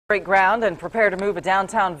Break ground and prepare to move a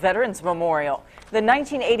downtown Veterans Memorial. The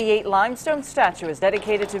 1988 limestone statue is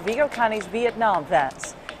dedicated to Vigo County's Vietnam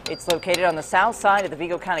vets. It's located on the south side of the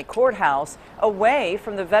Vigo County Courthouse, away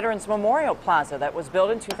from the Veterans Memorial Plaza that was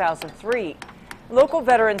built in 2003. Local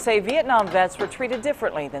veterans say Vietnam vets were treated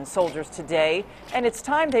differently than soldiers today, and it's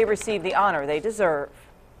time they receive the honor they deserve.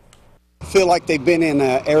 I feel like they've been in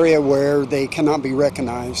an area where they cannot be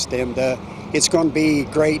recognized, and it's going to be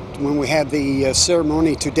great when we have the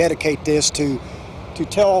ceremony to dedicate this to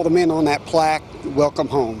tell all the men on that plaque, welcome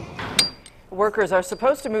home. Workers are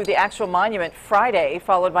supposed to move the actual monument Friday,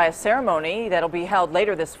 followed by a ceremony that'll be held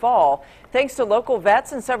later this fall. Thanks to local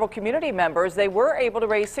vets and several community members, they were able to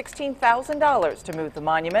raise $16,000 to move the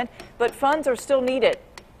monument, but funds are still needed.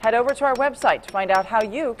 Head over to our website to find out how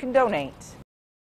you can donate.